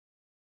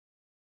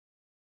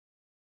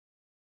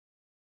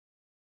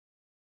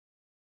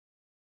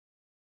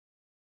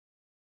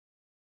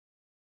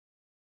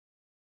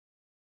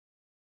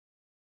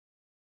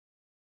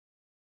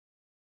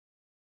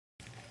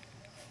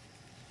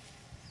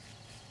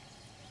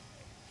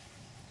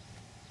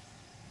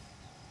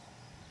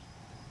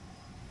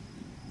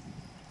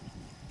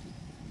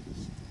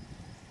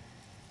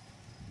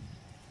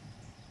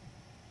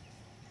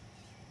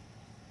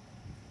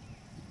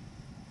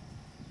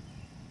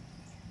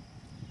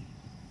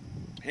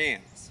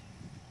hands.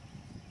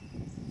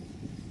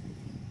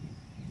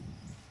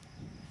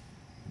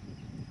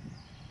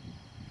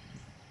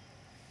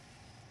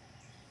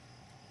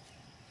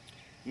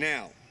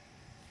 Now,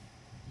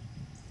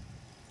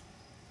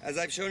 as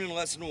I've shown in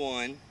lesson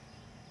 1,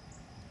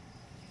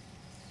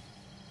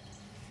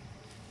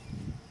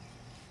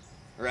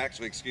 or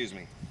actually, excuse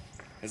me,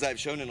 as I've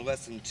shown in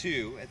lesson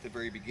 2 at the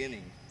very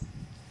beginning,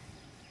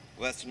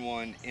 lesson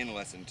 1 in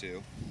lesson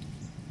 2,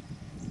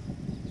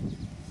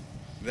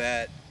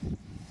 that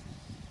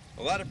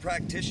a lot of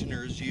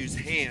practitioners use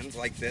hands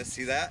like this.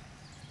 See that?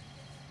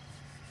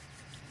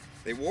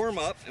 They warm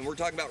up, and we're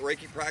talking about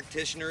Reiki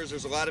practitioners.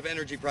 There's a lot of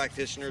energy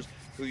practitioners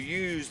who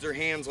use their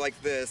hands like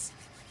this,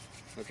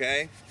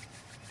 okay?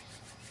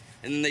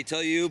 And then they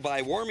tell you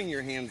by warming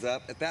your hands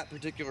up, at that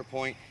particular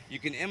point, you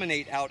can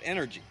emanate out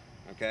energy,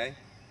 okay?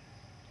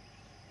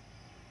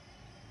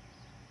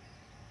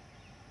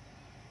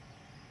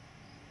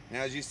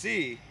 Now, as you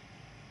see,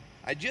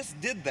 I just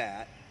did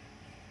that,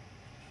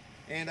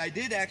 and I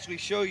did actually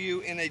show you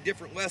in a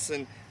different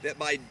lesson that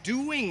by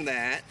doing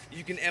that,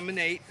 you can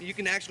emanate, you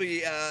can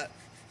actually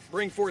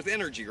bring forth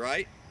energy,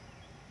 right?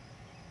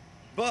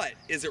 But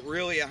is it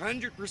really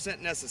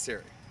 100%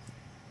 necessary?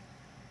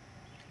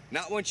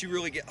 Not once you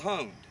really get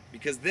honed,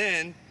 because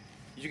then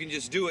you can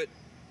just do it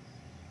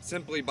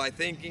simply by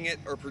thinking it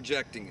or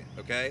projecting it,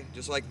 okay?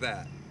 Just like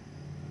that.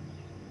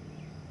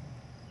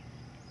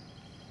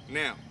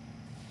 Now,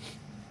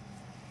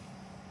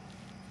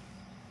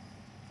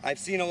 I've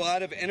seen a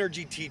lot of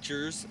energy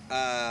teachers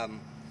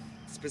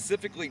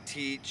specifically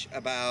teach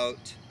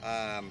about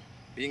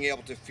being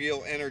able to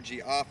feel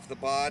energy off the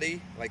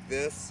body like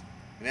this.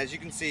 And as you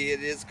can see,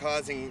 it is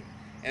causing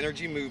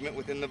energy movement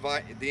within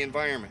the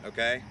environment,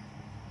 okay?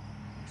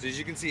 So as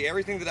you can see,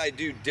 everything that I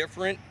do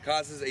different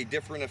causes a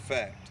different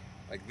effect.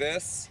 Like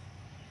this,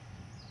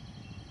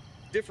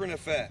 different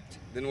effect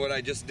than what I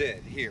just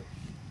did here,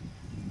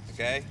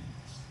 okay?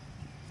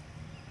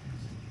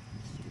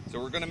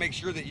 So we're gonna make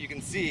sure that you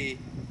can see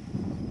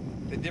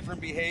the different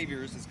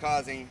behaviors is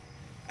causing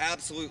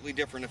absolutely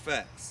different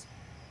effects.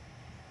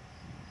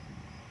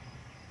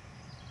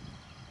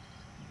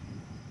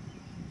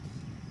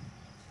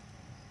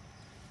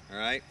 All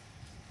right.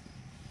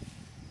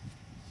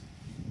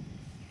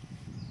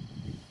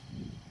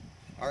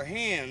 Our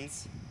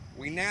hands,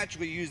 we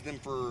naturally use them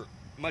for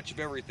much of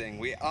everything.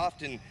 We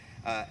often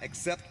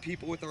accept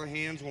people with our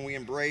hands when we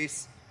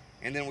embrace,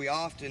 and then we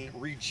often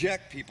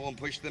reject people and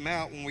push them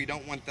out when we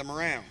don't want them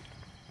around,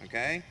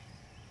 okay?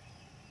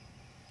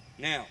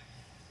 Now,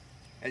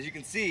 as you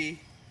can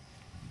see,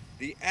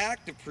 the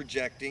act of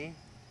projecting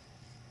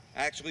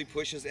actually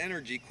pushes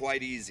energy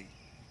quite easy.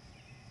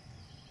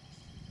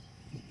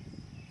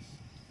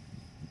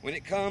 When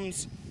it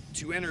comes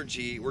to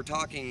energy, we're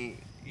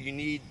talking you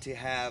need to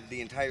have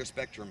the entire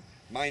spectrum,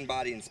 mind,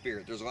 body, and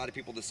spirit. There's a lot of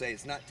people that say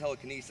it's not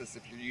telekinesis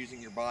if you're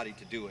using your body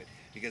to do it,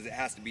 because it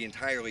has to be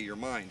entirely your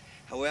mind.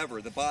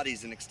 However, the body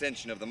is an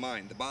extension of the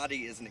mind. The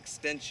body is an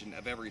extension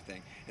of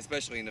everything,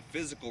 especially in a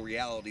physical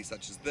reality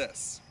such as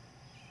this.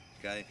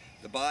 Okay?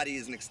 The body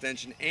is an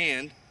extension,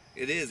 and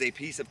it is a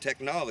piece of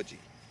technology.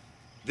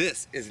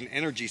 This is an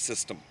energy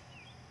system.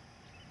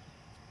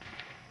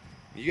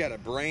 You got a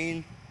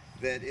brain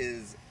that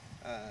is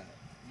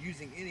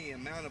using any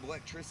amount of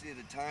electricity at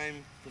a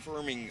time,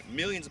 performing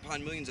millions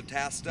upon millions of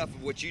tasks, stuff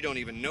of which you don't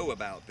even know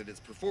about that it's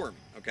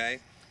performing, okay?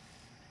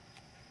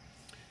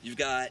 You've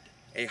got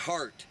a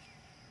heart,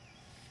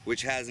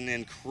 which has an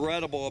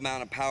incredible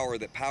amount of power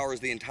that powers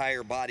the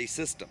entire body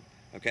system,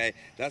 okay?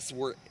 That's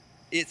where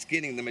it's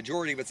getting the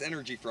majority of its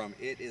energy from.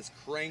 It is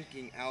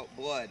cranking out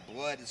blood.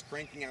 Blood is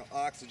cranking out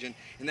oxygen,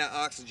 and that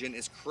oxygen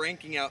is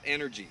cranking out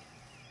energy.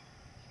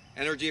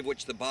 Energy of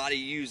which the body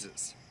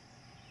uses.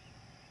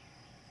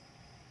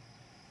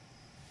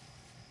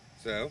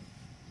 So,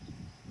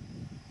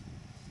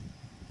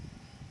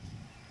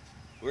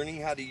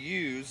 learning how to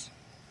use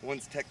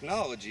one's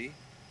technology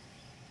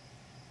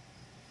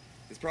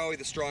is probably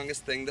the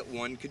strongest thing that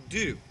one could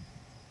do.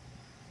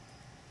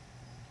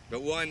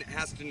 But one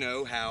has to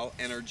know how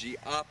energy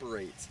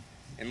operates.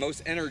 And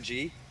most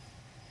energy,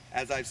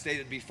 as I've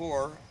stated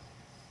before,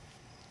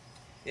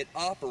 it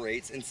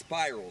operates in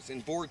spirals,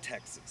 in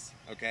vortexes,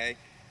 okay?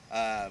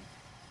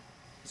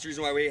 That's the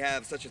reason why we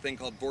have such a thing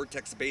called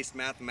vortex-based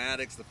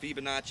mathematics, the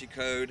Fibonacci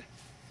code,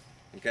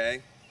 okay?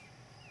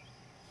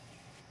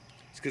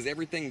 It's because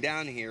everything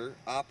down here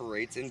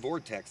operates in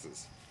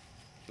vortexes.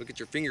 Look at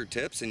your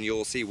fingertips and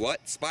you'll see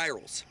what?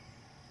 Spirals.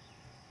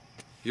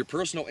 Your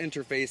personal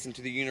interface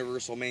into the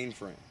universal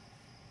mainframe.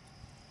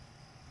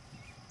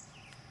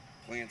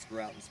 Plants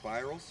grow out in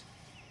spirals.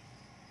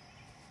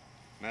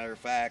 Matter of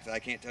fact, I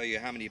can't tell you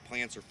how many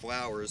plants or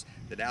flowers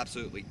that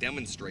absolutely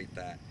demonstrate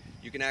that.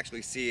 You can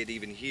actually see it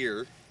even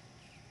here,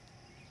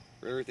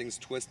 where everything's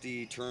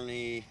twisty,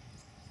 turny,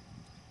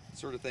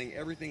 sort of thing.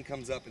 Everything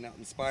comes up and out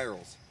in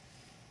spirals.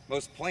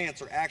 Most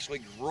plants are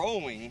actually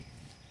growing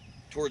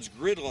towards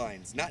grid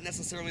lines, not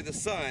necessarily the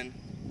sun.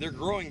 They're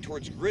growing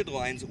towards grid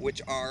lines,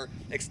 which are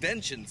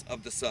extensions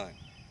of the sun.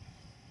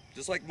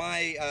 Just like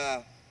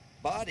my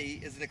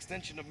body is an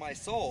extension of my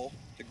soul.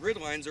 The grid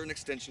lines are an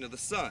extension of the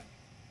sun.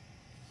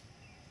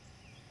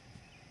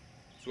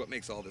 It's what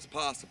makes all this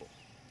possible.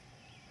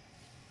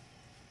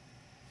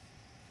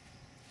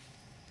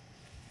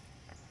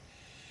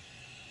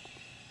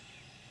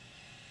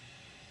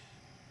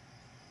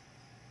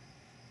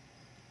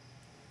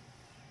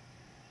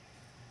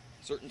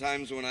 Certain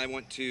times when I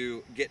want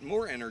to get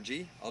more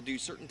energy, I'll do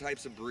certain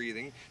types of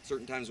breathing.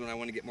 Certain times when I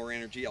want to get more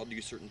energy, I'll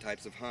do certain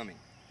types of humming.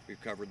 We've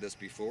covered this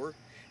before.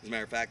 As a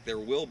matter of fact, there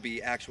will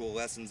be actual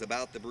lessons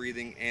about the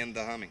breathing and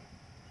the humming.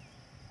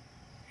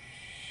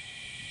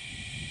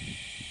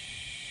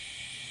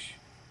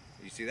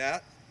 You see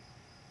that?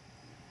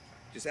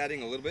 Just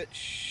adding a little bit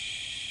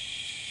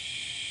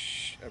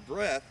of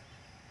breath.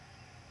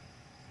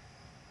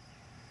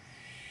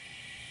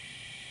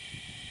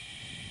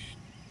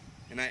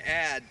 And I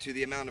add to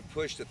the amount of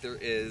push that there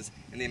is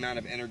and the amount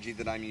of energy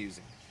that I'm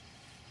using.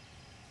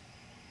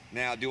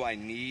 Now, do I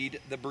need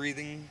the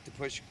breathing to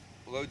push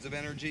loads of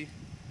energy?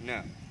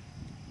 No.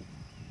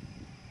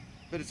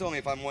 But it's only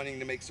if I'm wanting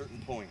to make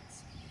certain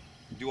points.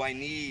 Do I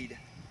need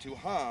to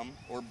hum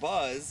or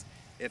buzz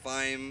if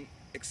I'm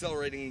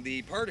accelerating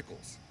the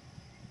particles?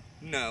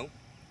 No.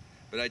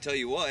 But I tell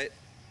you what,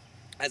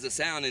 as a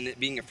sound and it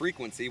being a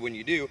frequency, when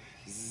you do,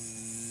 zzz,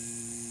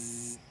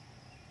 zzz,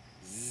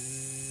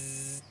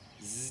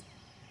 zzz, zzz, zzz, zzz,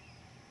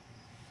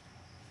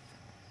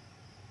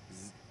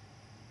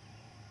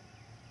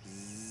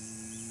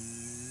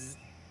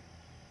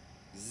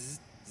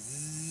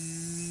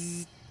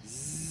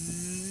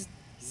 zzz,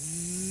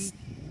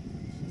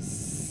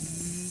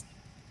 zzz,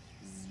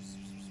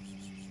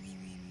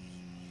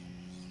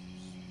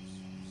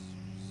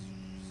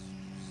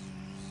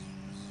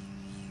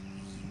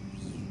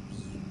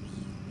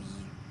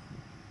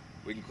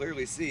 we can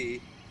clearly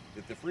see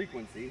that the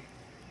frequency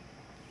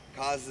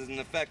causes an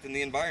effect in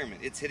the environment.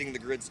 It's hitting the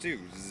grids too.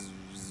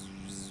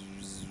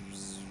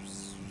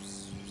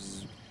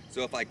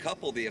 So if I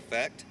couple the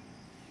effect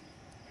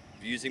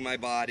of using my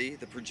body,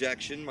 the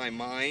projection, my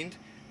mind,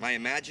 my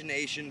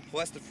imagination,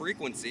 plus the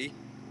frequency,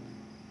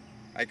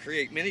 I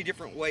create many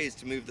different ways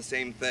to move the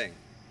same thing.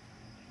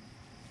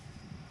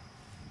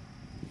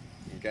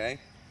 Okay?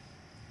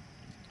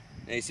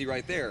 Now you see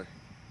right there,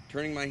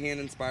 turning my hand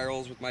in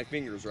spirals with my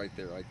fingers right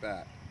there, like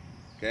that.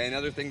 Okay,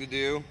 another thing to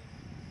do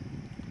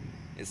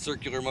is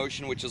circular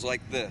motion, which is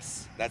like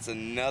this. That's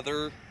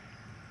another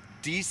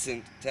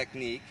decent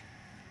technique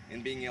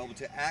in being able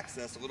to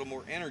access a little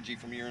more energy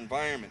from your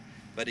environment.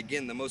 But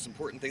again, the most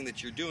important thing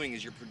that you're doing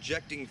is you're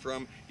projecting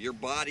from your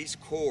body's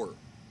core.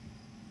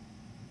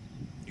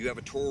 You have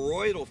a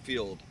toroidal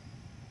field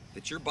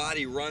that your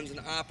body runs and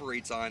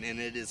operates on, and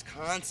it is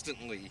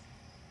constantly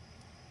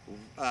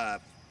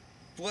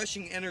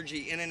flushing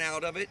energy in and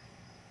out of it,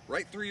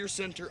 right through your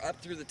center, up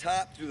through the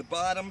top, through the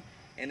bottom,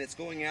 and it's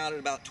going out at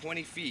about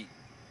 20 feet.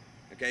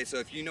 Okay, so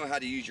if you know how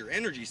to use your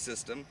energy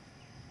system,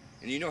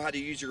 and you know how to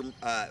use your,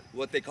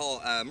 what they call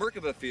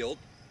Merkaba field,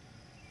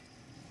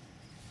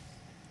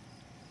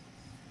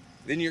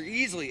 then you're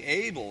easily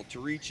able to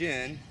reach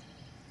in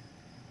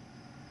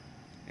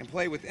and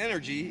play with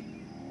energy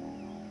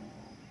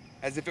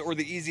as if it were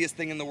the easiest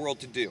thing in the world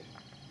to do.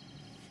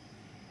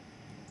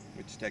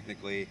 Which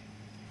technically,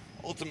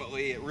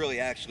 ultimately, it really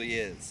actually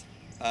is.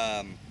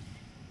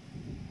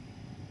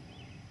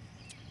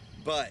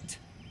 But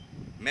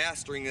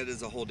mastering it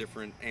is a whole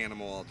different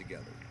animal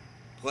altogether.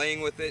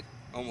 Playing with it,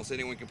 almost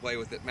anyone can play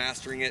with it.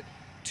 Mastering it,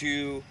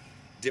 two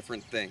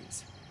different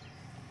things.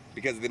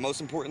 Because the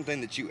most important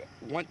thing that you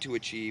want to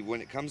achieve when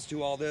it comes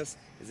to all this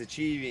is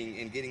achieving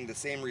and getting the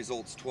same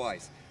results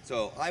twice.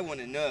 So I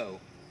want to know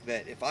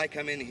that if I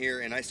come in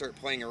here and I start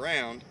playing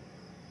around,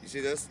 you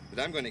see this?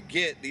 That I'm going to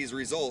get these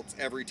results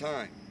every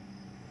time.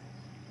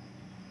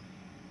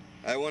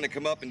 I want to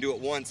come up and do it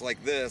once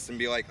like this and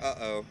be like,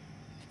 uh-oh,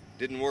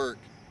 didn't work.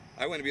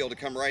 I want to be able to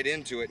come right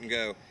into it and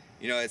go,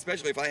 you know,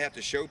 especially if I have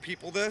to show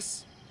people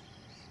this,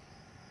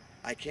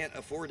 I can't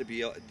afford to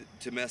be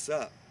to mess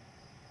up.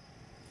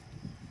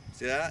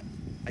 See that?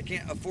 I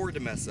can't afford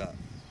to mess up.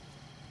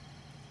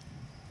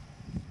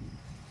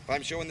 If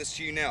I'm showing this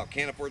to you now,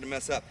 can't afford to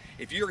mess up.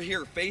 If you're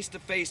here face to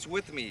face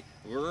with me,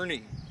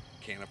 learning,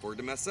 can't afford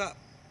to mess up.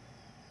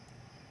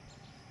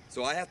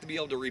 So I have to be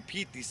able to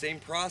repeat these same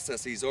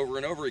processes over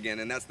and over again,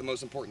 and that's the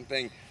most important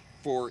thing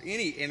for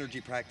any energy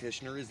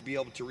practitioner, is to be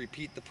able to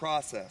repeat the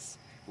process.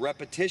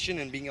 Repetition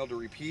and being able to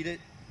repeat it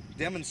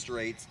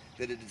demonstrates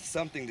that it is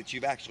something that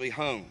you've actually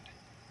honed.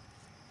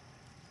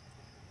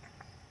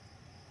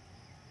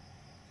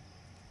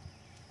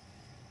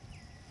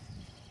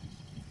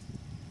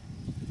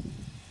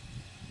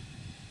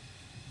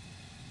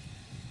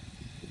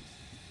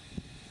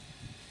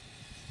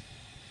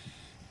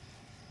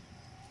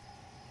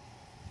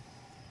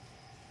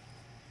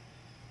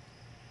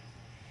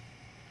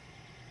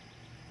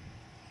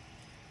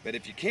 But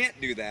if you can't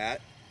do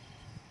that,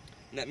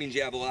 that means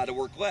you have a lot of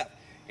work left.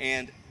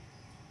 And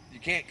you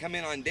can't come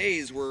in on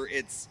days where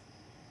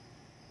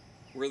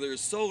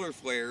there's solar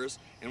flares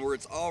and where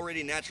it's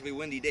already naturally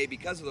windy day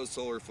because of those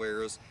solar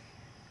flares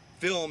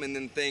film and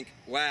then think,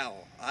 wow,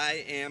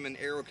 I am an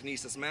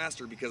aerokinesis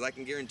master, because I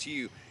can guarantee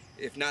you,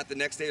 if not the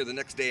next day or the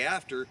next day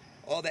after,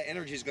 all that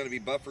energy is going to be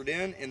buffered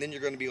in, and then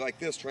you're going to be like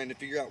this, trying to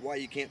figure out why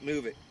you can't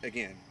move it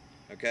again,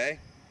 okay?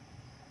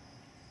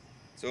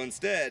 So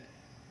instead,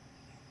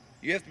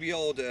 you have to be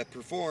able to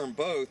perform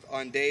both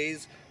on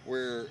days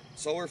where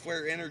solar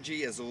flare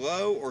energy is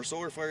low or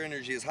solar flare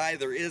energy is high,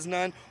 there is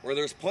none, or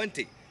there's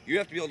plenty. You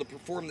have to be able to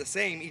perform the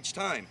same each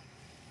time.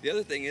 The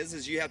other thing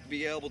is you have to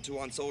be able to,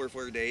 on solar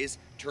flare days,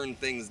 turn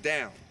things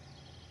down.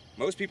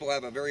 Most people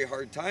have a very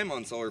hard time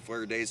on solar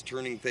flare days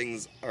turning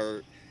things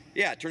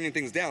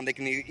down. They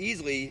can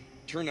easily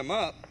turn them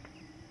up,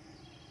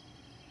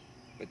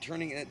 but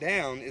turning it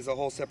down is a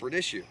whole separate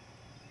issue.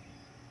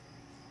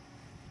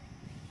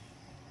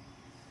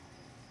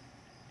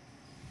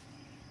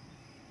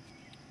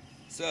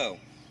 So,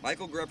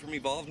 Michael Grubb from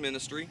Evolved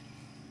Ministry.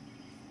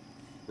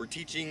 We're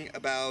teaching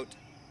about,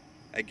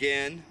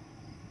 again,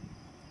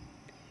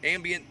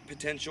 ambient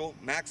potential,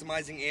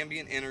 maximizing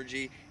ambient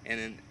energy,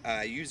 and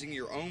using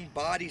your own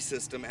body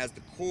system as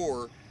the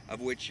core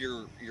of which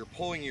you're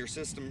pulling your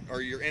system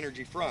or your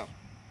energy from.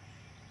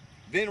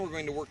 Then we're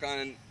going to work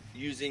on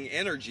using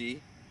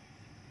energy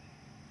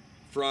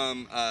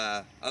from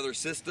other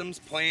systems,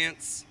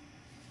 plants,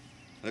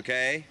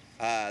 okay,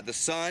 the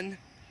sun,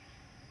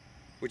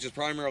 which is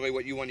primarily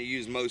what you want to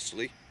use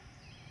mostly.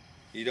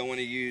 You don't want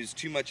to use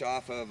too much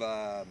off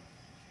of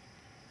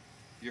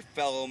your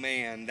fellow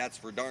man. That's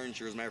for darn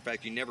sure. As a matter of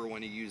fact, you never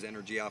want to use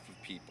energy off of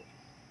people.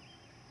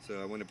 So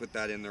I want to put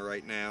that in there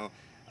right now.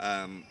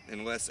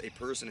 Unless a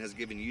person has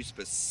given you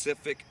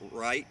specific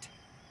right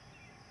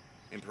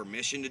and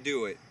permission to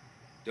do it,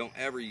 don't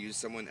ever use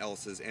someone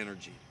else's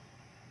energy.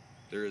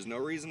 There is no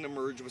reason to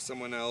merge with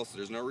someone else.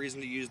 There's no reason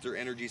to use their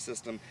energy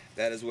system.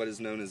 That is what is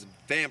known as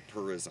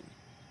vampirism.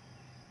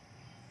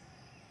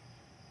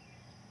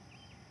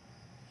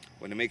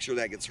 I want to make sure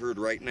that gets heard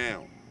right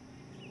now.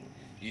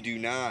 You do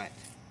not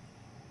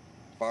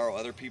borrow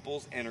other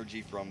people's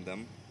energy from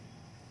them.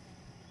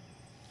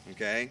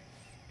 Okay?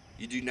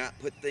 You do not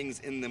put things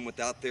in them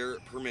without their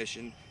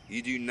permission.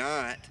 You do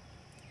not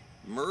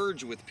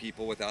merge with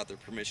people without their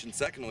permission.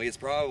 Secondly, it's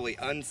probably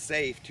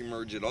unsafe to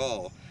merge at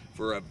all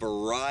for a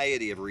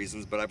variety of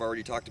reasons, but I've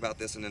already talked about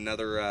this in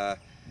another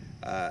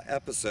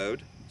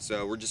episode,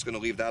 so we're just going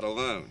to leave that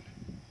alone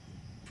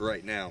for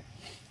right now.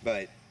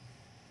 But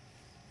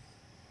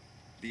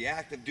the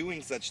act of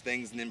doing such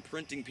things and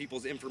imprinting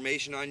people's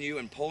information on you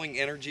and pulling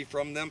energy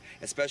from them,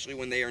 especially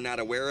when they are not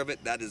aware of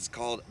it, that is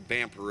called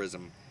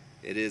vampirism.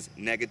 It is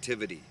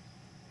negativity.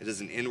 It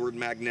is an inward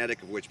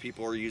magnetic of which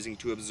people are using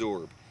to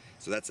absorb.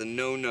 So that's a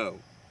no-no.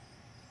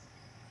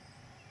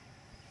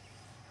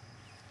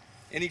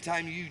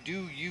 Anytime you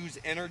do use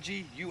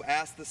energy, you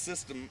ask the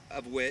system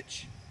of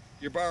which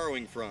you're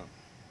borrowing from.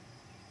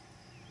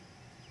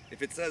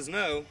 If it says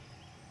no,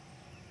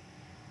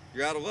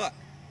 you're out of luck.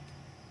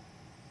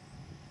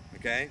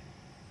 Okay?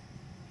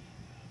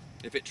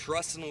 If it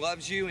trusts and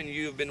loves you and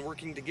you have been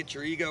working to get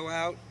your ego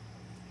out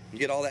and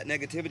get all that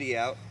negativity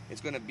out,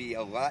 it's going to be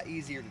a lot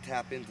easier to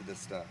tap into this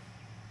stuff.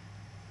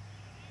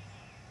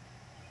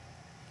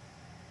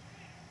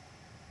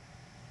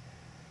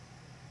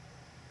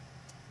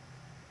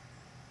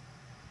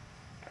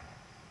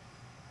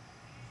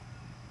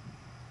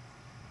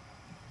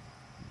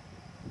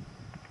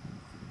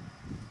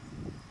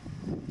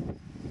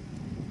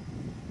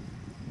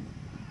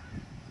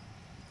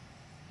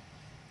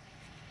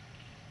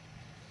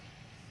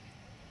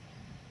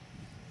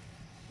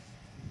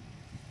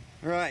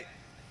 All right,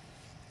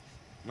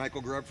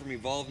 Michael Grubb from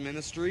Evolved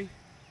Ministry,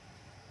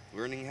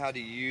 learning how to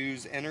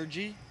use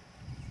energy,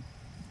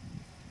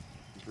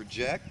 and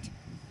project,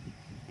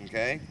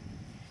 okay?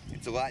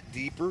 It's a lot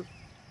deeper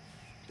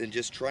than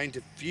just trying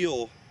to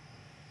feel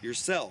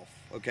yourself,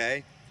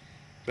 okay?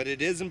 But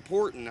it is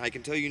important, I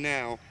can tell you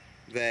now,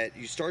 that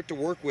you start to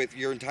work with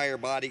your entire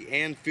body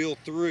and feel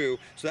through,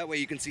 so that way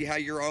you can see how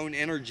your own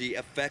energy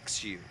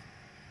affects you,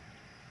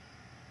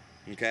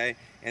 okay?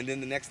 And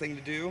then the next thing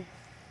to do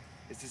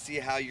is to see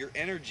how your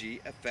energy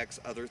affects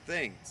other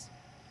things.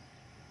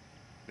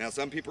 Now,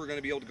 some people are going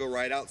to be able to go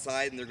right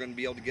outside and they're going to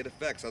be able to get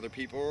effects. Other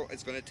people,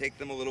 it's going to take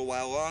them a little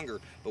while longer.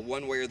 But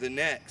one way or the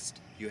next,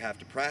 you have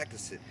to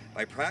practice it.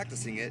 By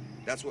practicing it,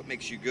 that's what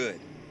makes you good.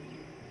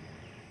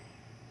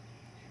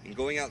 And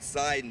going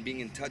outside and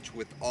being in touch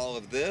with all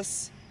of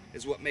this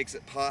is what makes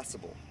it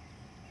possible.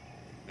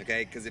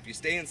 Okay, because if you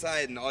stay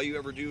inside and all you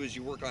ever do is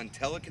you work on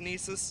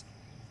telekinesis,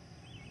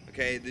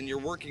 okay, then you're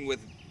working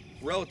with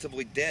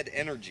relatively dead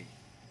energy.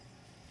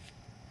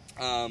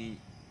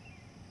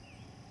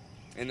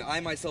 And I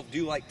myself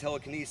do like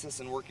telekinesis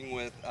and working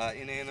with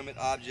inanimate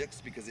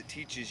objects because it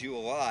teaches you a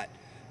lot.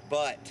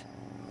 But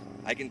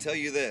I can tell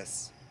you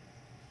this.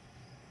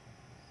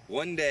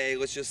 One day,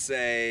 let's just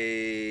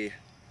say,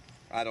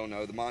 I don't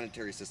know, the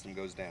monetary system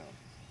goes down.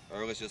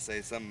 Or let's just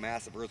say some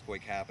massive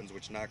earthquake happens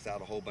which knocks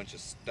out a whole bunch of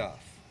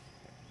stuff.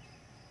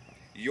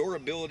 Your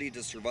ability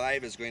to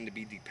survive is going to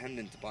be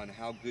dependent upon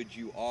how good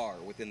you are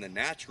within the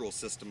natural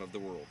system of the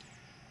world.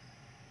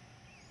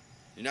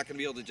 You're not going to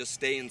be able to just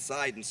stay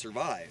inside and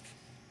survive.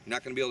 You're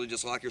not going to be able to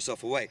just lock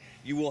yourself away.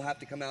 You will have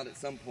to come out at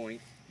some point.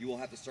 You will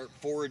have to start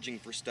foraging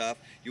for stuff.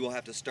 You will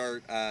have to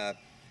start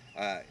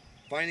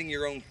finding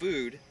your own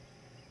food.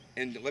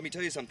 And let me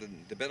tell you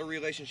something, the better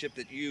relationship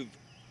that you've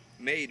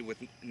made with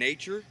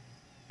nature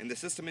and the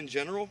system in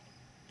general,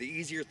 the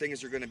easier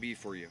things are going to be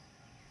for you.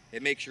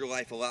 It makes your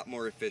life a lot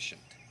more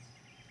efficient.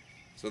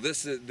 So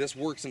this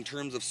works in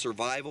terms of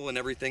survival and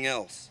everything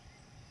else.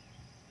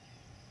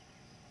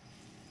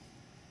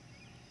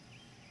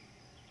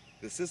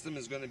 The system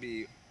is going to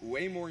be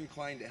way more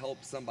inclined to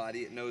help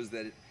somebody it knows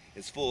that it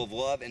is full of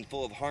love and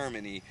full of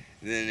harmony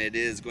than it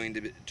is going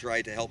to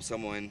try to help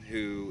someone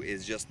who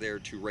is just there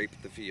to rape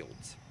the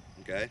fields.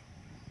 Okay?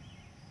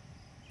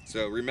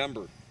 So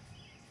remember,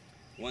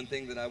 one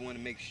thing that I want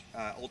to make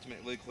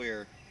ultimately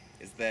clear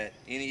is that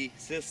any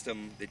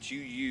system that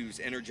you use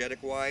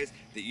energetic-wise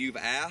that you've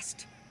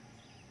asked,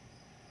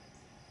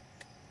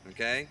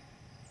 okay,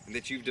 and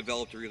that you've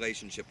developed a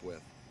relationship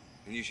with.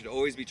 And you should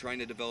always be trying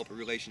to develop a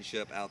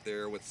relationship out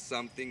there with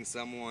something,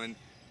 someone,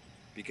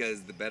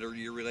 because the better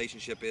your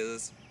relationship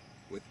is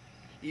with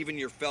even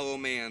your fellow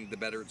man, the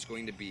better it's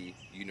going to be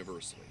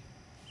universally.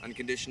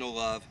 Unconditional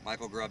love,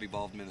 Michael Grubb,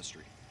 Evolved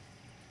Ministry.